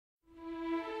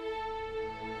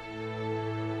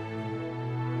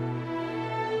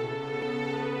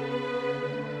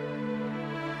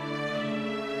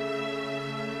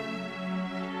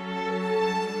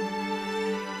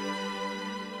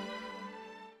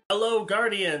Hello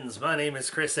Guardians, my name is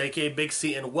Chris aka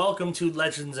BigC and welcome to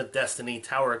Legends of Destiny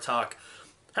Tower Talk.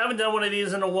 Haven't done one of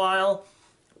these in a while.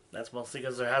 That's mostly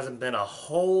because there hasn't been a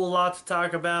whole lot to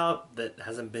talk about that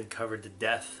hasn't been covered to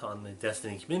death on the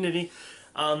Destiny community.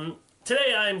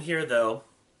 Today I'm here though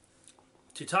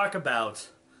to talk about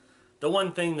the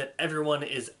one thing that everyone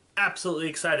is absolutely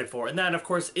excited for, and that of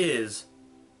course is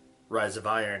Rise of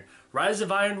Iron. Rise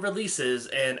of Iron releases,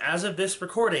 and as of this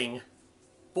recording,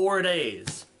 4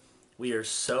 days. We are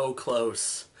so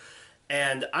close.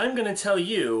 And I'm going to tell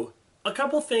you a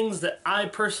couple things that I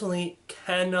personally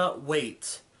cannot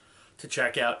wait to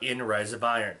check out in Rise of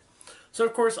Iron. So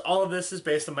of course all of this is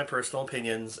based on my personal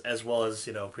opinions as well as,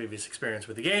 previous experience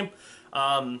with the game.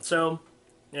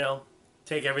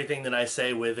 Take everything that I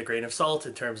say with a grain of salt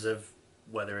in terms of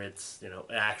whether it's, it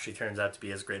actually turns out to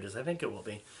be as great as I think it will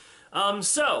be. Of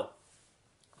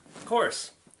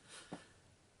course,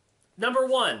 number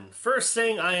one, first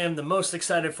thing I am the most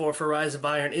excited for Rise of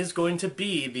Iron is going to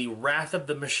be the Wrath of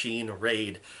the Machine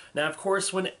raid. Now, of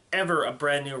course, whenever a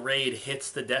brand new raid hits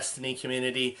the Destiny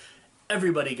community,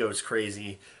 everybody goes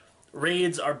crazy.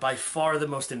 Raids are by far the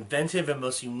most inventive and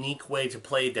most unique way to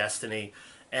play Destiny,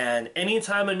 and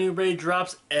anytime a new raid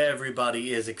drops,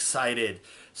 everybody is excited.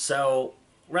 So,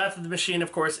 Wrath of the Machine,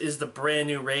 of course, is the brand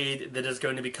new raid that is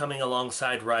going to be coming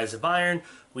alongside Rise of Iron.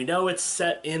 We know it's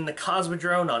set in the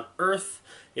Cosmodrome on Earth.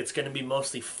 It's going to be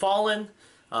mostly Fallen,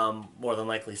 more than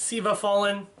likely Siva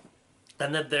Fallen,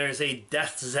 and that there's a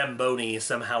Death Zamboni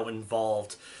somehow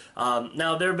involved.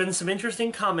 Now, there have been some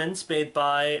interesting comments made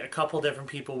by a couple different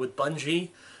people with Bungie.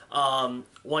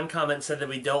 One comment said that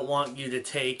we don't want you to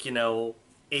take, 8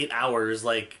 hours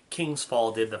like King's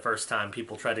Fall did the first time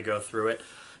people tried to go through it.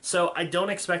 So I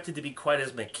don't expect it to be quite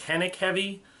as mechanic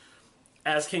heavy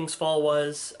as King's Fall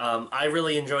was. I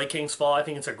really enjoy King's Fall. I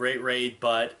think it's a great raid,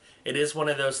 but it is one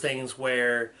of those things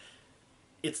where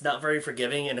it's not very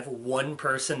forgiving, and if one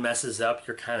person messes up,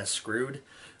 you're kind of screwed.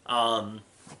 I'd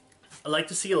like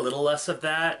to see a little less of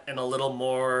that and a little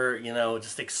more,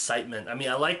 just excitement. I mean,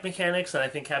 I like mechanics, and I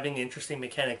think having interesting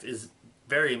mechanics is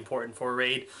very important for a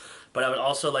raid, but I would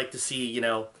also like to see,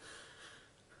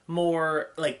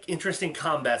 more like interesting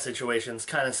combat situations,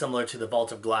 kind of similar to the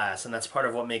Vault of Glass, and that's part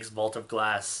of what makes Vault of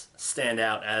Glass stand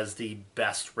out as the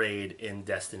best raid in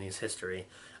Destiny's history.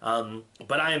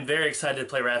 But I am very excited to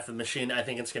play Wrath of the Machine. I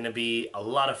think it's going to be a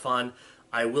lot of fun.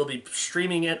 I will be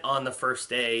streaming it on the first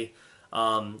day,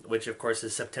 which of course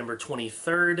is September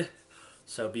 23rd,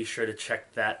 so be sure to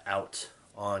check that out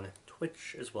on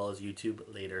Twitch as well as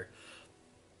YouTube later.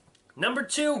 Number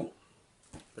two,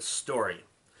 the story.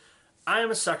 I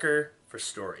am a sucker for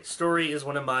story. Story is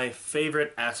one of my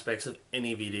favorite aspects of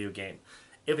any video game.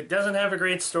 If it doesn't have a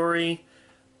great story,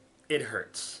 it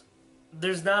hurts.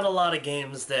 There's not a lot of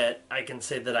games that I can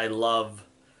say that I love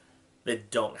that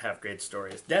don't have great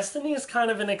stories. Destiny is kind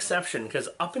of an exception, because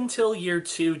up until year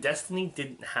 2, Destiny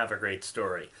didn't have a great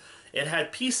story. It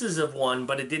had pieces of one,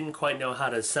 but it didn't quite know how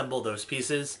to assemble those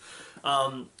pieces.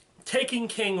 Taken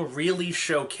King really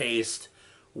showcased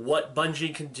what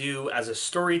Bungie can do as a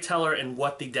storyteller and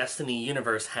what the Destiny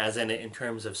universe has in it in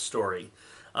terms of story.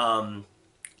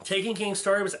 Taken King's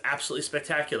story was absolutely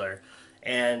spectacular,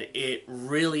 and it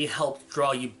really helped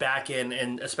draw you back in,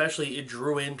 and especially it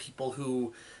drew in people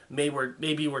who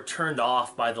maybe were turned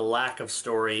off by the lack of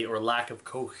story or lack of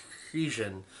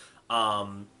cohesion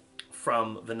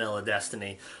from vanilla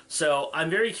Destiny. So I'm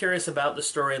very curious about the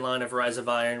storyline of Rise of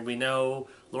Iron. We know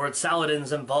Lord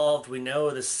Saladin's involved. We know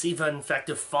the Siva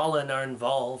Infected Fallen are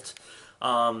involved.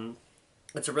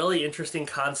 It's a really interesting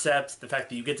concept. The fact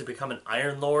that you get to become an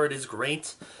Iron Lord is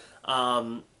great.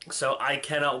 So I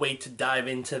cannot wait to dive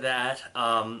into that.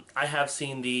 I have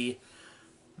seen the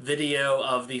video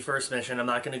of the first mission. I'm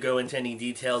not going to go into any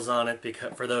details on it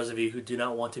because for those of you who do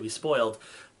not want to be spoiled.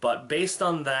 But based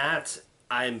on that,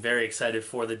 I am very excited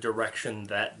for the direction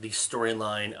that the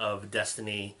storyline of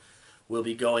Destiny will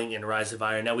be going in Rise of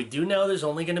Iron. Now, we do know there's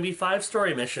only going to be 5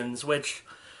 story missions, which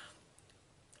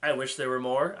I wish there were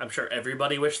more. I'm sure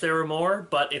everybody wished there were more,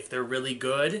 but if they're really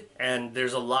good and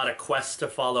there's a lot of quests to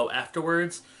follow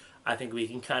afterwards, I think we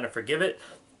can kind of forgive it.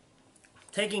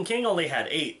 Taken King only had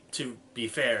 8, to be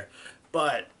fair,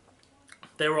 but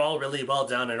they were all really well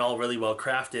done and all really well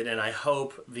crafted, and I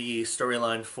hope the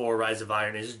storyline for Rise of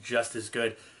Iron is just as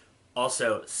good.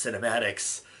 Also,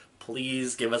 cinematics.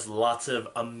 Please give us lots of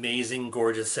amazing,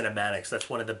 gorgeous cinematics.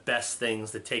 That's one of the best things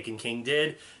that Taken King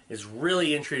did, is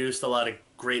really introduced a lot of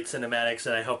great cinematics,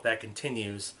 and I hope that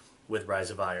continues with Rise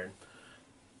of Iron.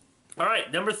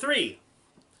 Alright, number 3.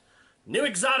 New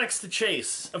exotics to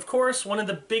chase. Of course, one of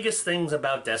the biggest things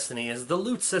about Destiny is the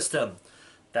loot system.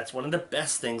 That's one of the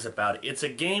best things about it. It's a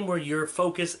game where your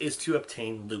focus is to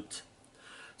obtain loot.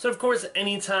 So of course,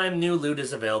 anytime new loot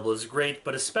is available is great,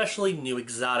 but especially new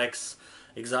exotics.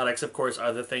 Exotics, of course,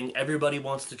 are the thing everybody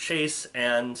wants to chase,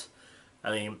 and,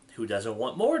 I mean, who doesn't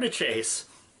want more to chase?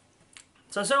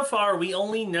 So far, we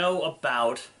only know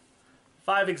about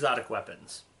 5 exotic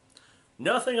weapons.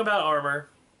 Nothing about armor,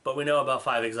 but we know about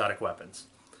 5 exotic weapons.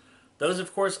 Those,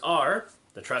 of course, are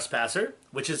the Trespasser,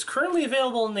 which is currently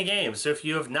available in the game, so if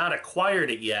you have not acquired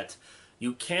it yet,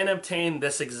 you can obtain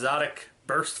this exotic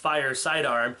burst fire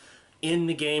sidearm in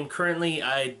the game. Currently,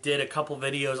 I did a couple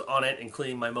videos on it,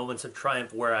 including my moments of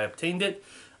triumph where I obtained it,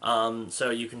 so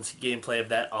you can see gameplay of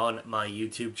that on my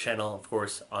YouTube channel, of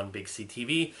course, on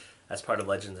BigCTV, as part of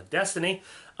Legends of Destiny.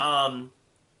 So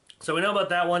we know about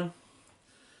that one.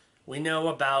 We know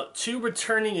about 2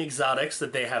 returning exotics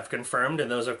that they have confirmed,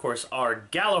 and those, of course, are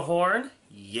Galahorn,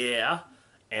 yeah,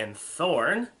 and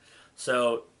Thorn.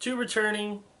 So, 2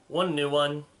 returning, 1 new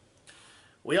one.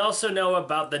 We also know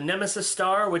about the Nemesis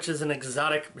Star, which is an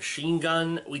exotic machine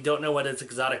gun. We don't know what its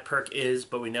exotic perk is,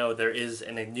 but we know there is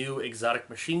a new exotic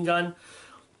machine gun.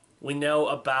 We know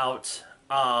about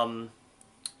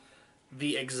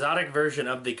the exotic version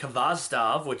of the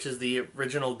Kvazdav, which is the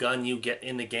original gun you get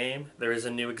in the game. There is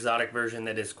a new exotic version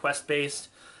that is quest-based.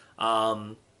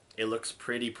 It looks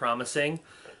pretty promising.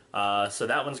 So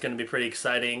that one's going to be pretty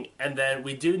exciting. And then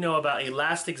we do know about a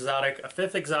last exotic, a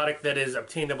 5th exotic that is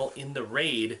obtainable in the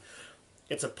raid.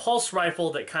 It's a pulse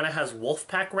rifle that kind of has wolf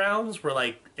pack rounds, where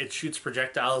like it shoots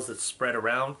projectiles that spread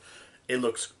around. It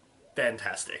looks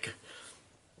fantastic.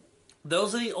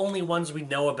 Those are the only ones we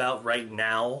know about right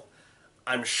now.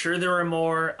 I'm sure there are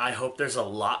more. I hope there's a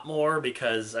lot more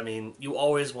because, I mean, you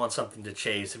always want something to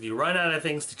chase. If you run out of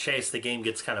things to chase, the game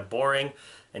gets kind of boring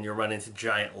and you run into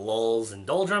giant lulls and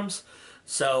doldrums.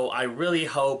 So I really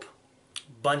hope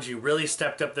Bungie really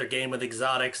stepped up their game with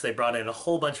exotics. They brought in a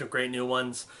whole bunch of great new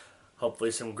ones. Hopefully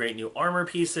some great new armor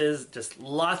pieces. Just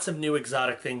lots of new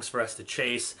exotic things for us to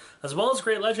chase, as well as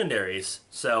great legendaries.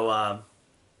 So,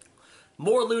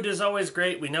 more loot is always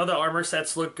great. We know the armor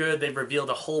sets look good. They've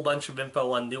revealed a whole bunch of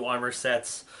info on new armor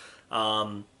sets.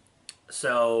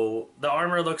 So the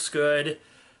armor looks good.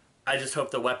 I just hope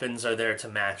the weapons are there to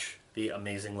match the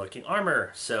amazing looking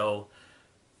armor. So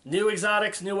new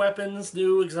exotics, new weapons,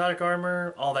 new exotic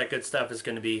armor, all that good stuff is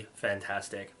going to be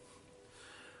fantastic.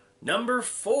 Number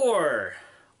 4,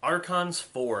 Archon's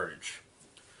Forge.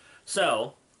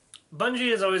 So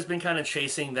Bungie has always been kind of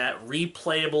chasing that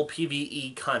replayable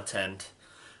PvE content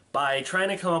by trying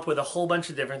to come up with a whole bunch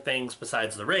of different things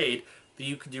besides the raid that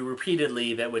you could do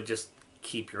repeatedly that would just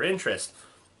keep your interest.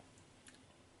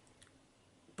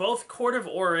 Both Court of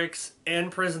Oryx and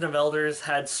Prison of Elders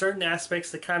had certain aspects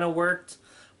that kind of worked,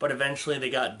 but eventually they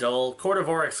got dull. Court of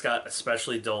Oryx got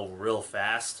especially dull real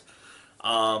fast.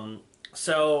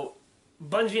 So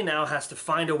Bungie now has to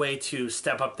find a way to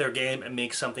step up their game and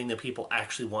make something that people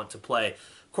actually want to play.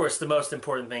 Of course, the most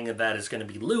important thing of that is going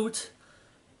to be loot,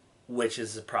 which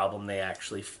is a problem they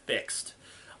actually fixed.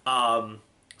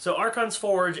 So Archon's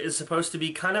Forge is supposed to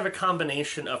be kind of a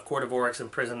combination of Court of Oryx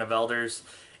and Prison of Elders.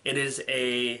 It is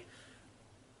in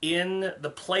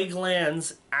the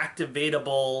Plaguelands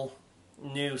activatable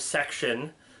new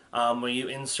section, where you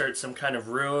insert some kind of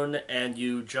rune and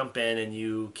you jump in and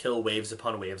you kill waves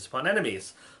upon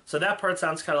enemies. So that part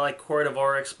sounds kind of like Court of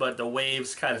Oryx, but the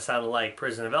waves kind of sound like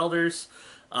Prison of Elders.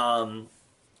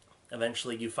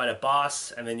 Eventually you fight a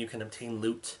boss and then you can obtain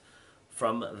loot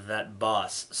from that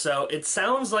boss. So it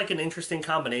sounds like an interesting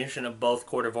combination of both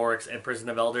Court of Oryx and Prison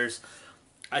of Elders.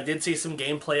 I did see some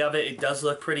gameplay of it. It does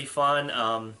look pretty fun.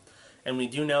 And we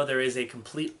do know there is a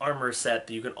complete armor set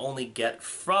that you can only get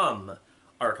from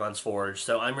Archon's Forge.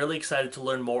 So I'm really excited to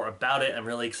learn more about it. I'm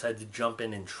really excited to jump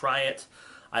in and try it.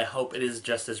 I hope it is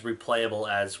just as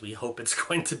replayable as we hope it's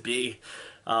going to be.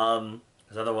 Because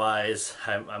otherwise,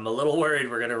 I'm a little worried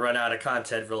we're going to run out of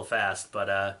content real fast.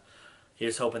 But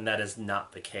here's hoping that is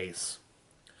not the case.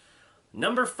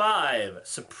 Number 5,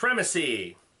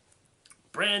 Supremacy.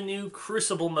 Brand new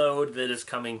Crucible mode that is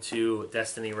coming to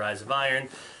Destiny Rise of Iron.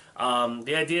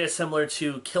 The idea is similar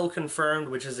to Kill Confirmed,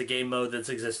 which is a game mode that's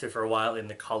existed for a while in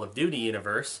the Call of Duty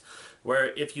universe,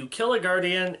 where if you kill a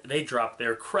Guardian, they drop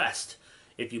their crest.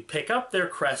 If you pick up their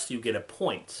crest, you get a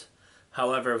point.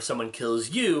 However, if someone kills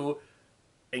you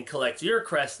and collects your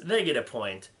crest, they get a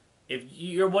point. If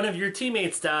one of your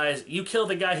teammates dies, you kill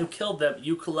the guy who killed them,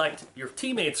 you collect your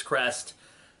teammate's crest,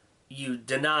 you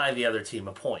deny the other team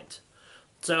a point.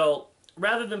 So,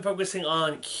 rather than focusing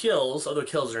on kills, although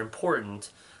kills are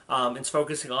important, it's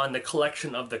focusing on the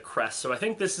collection of the crest. So I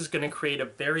think this is going to create a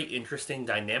very interesting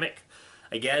dynamic.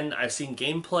 Again, I've seen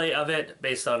gameplay of it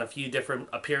based on a few different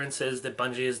appearances that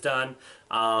Bungie has done.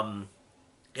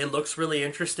 It looks really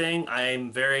interesting.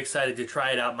 I'm very excited to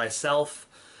try it out myself.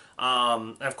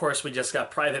 Of course, we just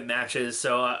got private matches,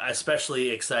 so I'm especially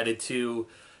excited to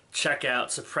check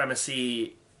out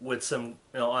Supremacy with some,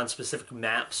 on specific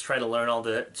maps, try to learn all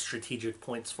the strategic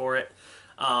points for it.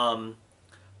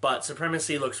 But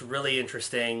Supremacy looks really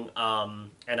interesting,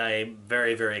 and I'm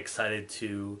very, very excited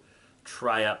to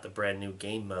try out the brand new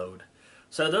game mode.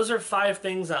 So those are 5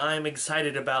 things that I'm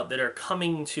excited about that are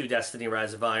coming to Destiny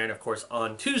Rise of Iron, of course,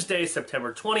 on Tuesday,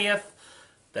 September 20th.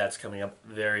 That's coming up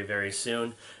very, very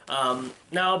soon.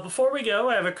 Now, before we go,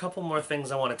 I have a couple more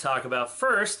things I want to talk about.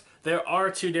 First, there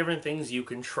are 2 different things you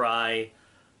can try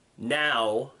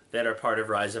now that are part of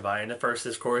Rise of Iron. The first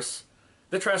is, of course,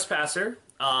 the Trespasser.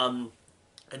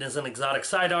 It is an exotic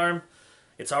sidearm.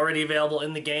 It's already available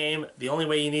in the game. The only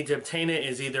way you need to obtain it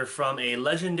is either from a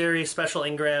legendary special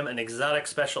engram, an exotic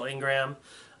special engram,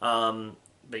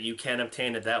 but you can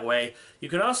obtain it that way. You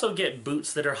can also get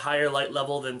boots that are higher light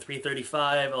level than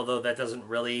 335, although that doesn't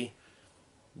really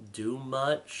do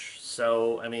much.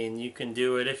 So, I mean, you can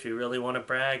do it if you really want to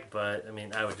brag, but, I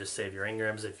mean, I would just save your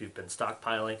engrams if you've been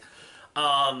stockpiling.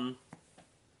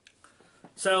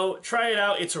 So try it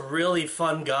out. It's a really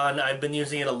fun gun. I've been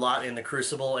using it a lot in the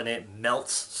Crucible, and it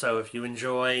melts. So if you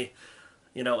enjoy,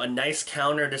 a nice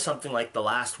counter to something like The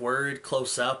Last Word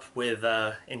close up with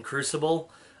in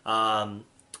Crucible,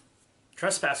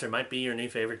 Trespasser might be your new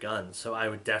favorite gun. So I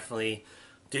would definitely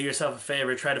do yourself a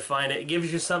favor, try to find it. It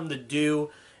gives you something to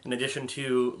do in addition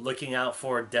to looking out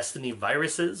for Destiny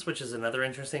viruses, which is another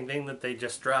interesting thing that they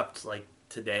just dropped like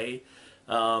today.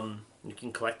 You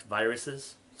can collect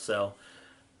viruses. So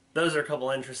those are a couple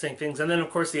interesting things. And then, of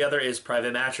course, the other is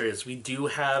private matches. We do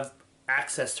have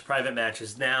access to private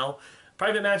matches now.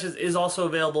 Private matches is also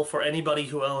available for anybody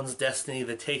who owns Destiny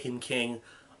the Taken King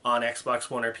on Xbox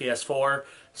One or PS4.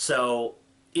 So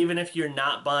even if you're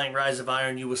not buying Rise of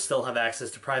Iron, you will still have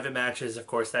access to private matches. Of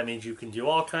course, that means you can do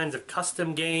all kinds of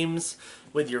custom games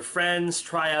with your friends,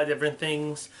 try out different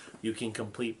things. You can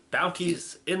complete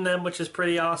bounties in them, which is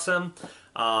pretty awesome.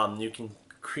 You can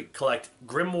collect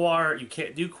Grimoire. You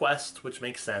can't do quests, which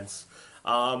makes sense.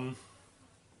 But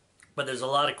there's a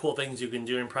lot of cool things you can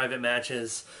do in private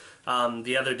matches.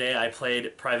 The other day I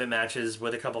played private matches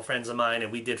with a couple friends of mine,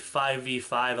 and we did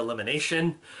 5v5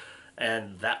 elimination,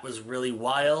 and that was really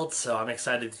wild. So I'm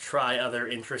excited to try other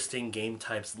interesting game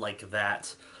types like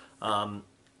that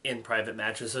in private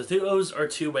matches. So those are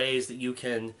 2 ways that you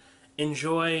can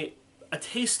enjoy a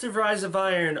taste of Rise of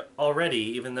Iron already,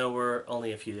 even though we're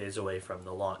only a few days away from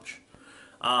the launch.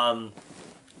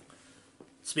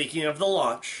 Speaking of the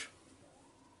launch,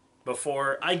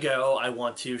 before I go, I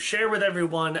want to share with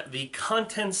everyone the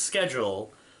content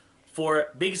schedule for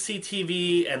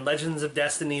BigCTV and Legends of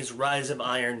Destiny's Rise of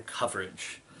Iron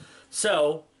coverage.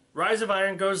 So, Rise of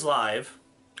Iron goes live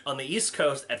on the East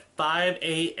Coast at 5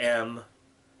 a.m.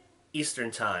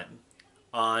 Eastern Time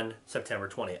on September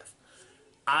 20th.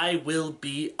 I will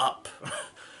be up.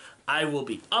 I will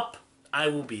be up. I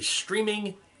will be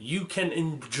streaming. You can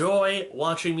enjoy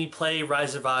watching me play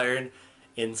Rise of Iron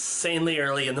insanely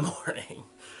early in the morning.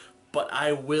 But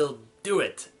I will do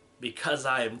it because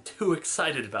I am too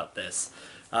excited about this.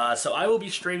 So I will be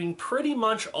streaming pretty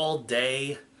much all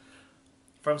day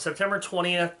from September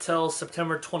 20th till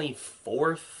September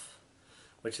 24th,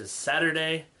 which is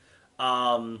Saturday.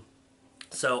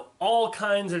 So all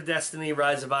kinds of Destiny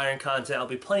Rise of Iron content. I'll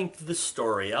be playing through the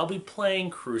story. I'll be playing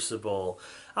Crucible.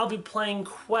 I'll be playing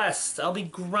quests. I'll be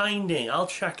grinding. I'll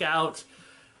check out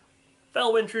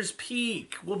Fellwinter's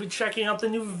Peak. We'll be checking out the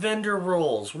new vendor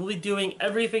roles. We'll be doing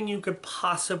everything you could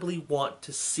possibly want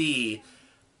to see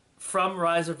from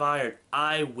Rise of Iron.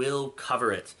 I will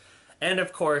cover it. And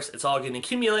of course, it's all going to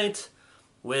accumulate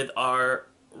with our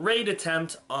raid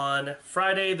attempt on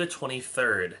Friday the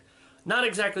 23rd. Not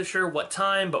exactly sure what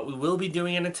time, but we will be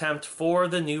doing an attempt for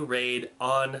the new raid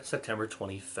on September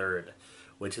 23rd,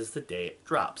 which is the day it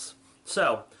drops.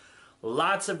 So,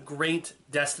 lots of great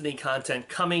Destiny content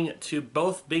coming to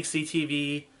both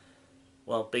BigCTV,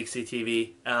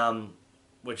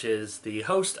 which is the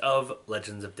host of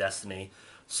Legends of Destiny.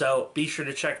 So be sure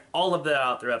to check all of that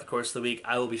out throughout the course of the week.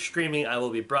 I will be streaming, I will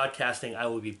be broadcasting, I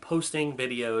will be posting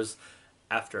videos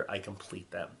after I complete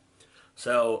them.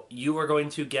 So you are going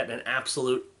to get an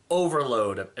absolute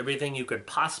overload of everything you could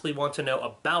possibly want to know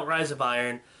about Rise of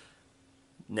Iron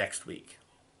next week.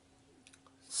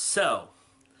 So,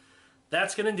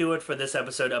 that's going to do it for this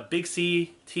episode of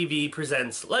BigCTV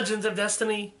Presents Legends of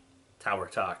Destiny Tower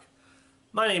Talk.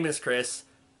 My name is Chris.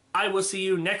 I will see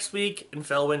you next week in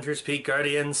Fellwinter's Peak,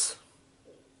 Guardians.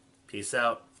 Peace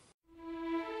out.